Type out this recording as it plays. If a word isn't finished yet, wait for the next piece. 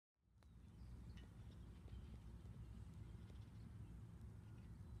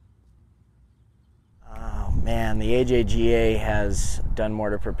Man, the AJGA has done more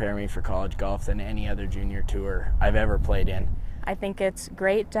to prepare me for college golf than any other junior tour I've ever played in. I think it's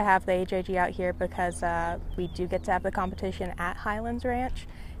great to have the AJGA out here because we do get to have the competition at Highlands Ranch,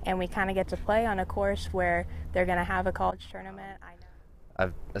 and we kind of get to play on a course where they're going to have a college tournament.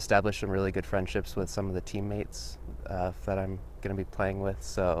 I've established some really good friendships with some of the teammates that I'm going to be playing with,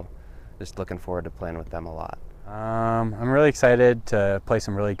 so just looking forward to playing with them a lot. I'm really excited to play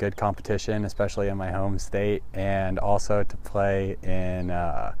some really good competition, especially in my home state, and also to play in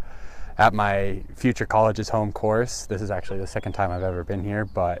at my future college's home course. This is actually the second time I've ever been here,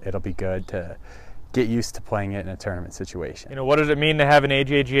 but it'll be good to get used to playing it in a tournament situation. You know, what does it mean to have an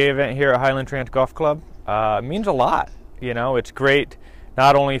AJGA event here at Highlands Ranch Golf Club? It means a lot. You know, it's great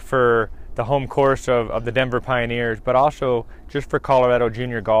not only for the home course of the Denver Pioneers, but also just for Colorado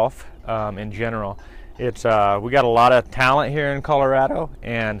junior golf in general. It's we got a lot of talent here in Colorado,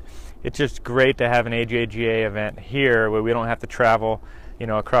 and it's just great to have an AJGA event here where we don't have to travel, you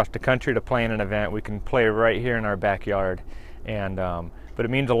know, across the country to play in an event. We can play right here in our backyard, and but it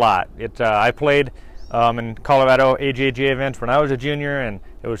means a lot. I played in Colorado AJGA events when I was a junior, and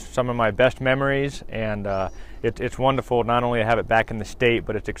it was some of my best memories, and it's wonderful not only to have it back in the state,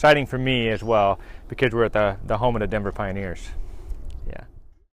 but it's exciting for me as well because we're at the home of the Denver Pioneers. Yeah.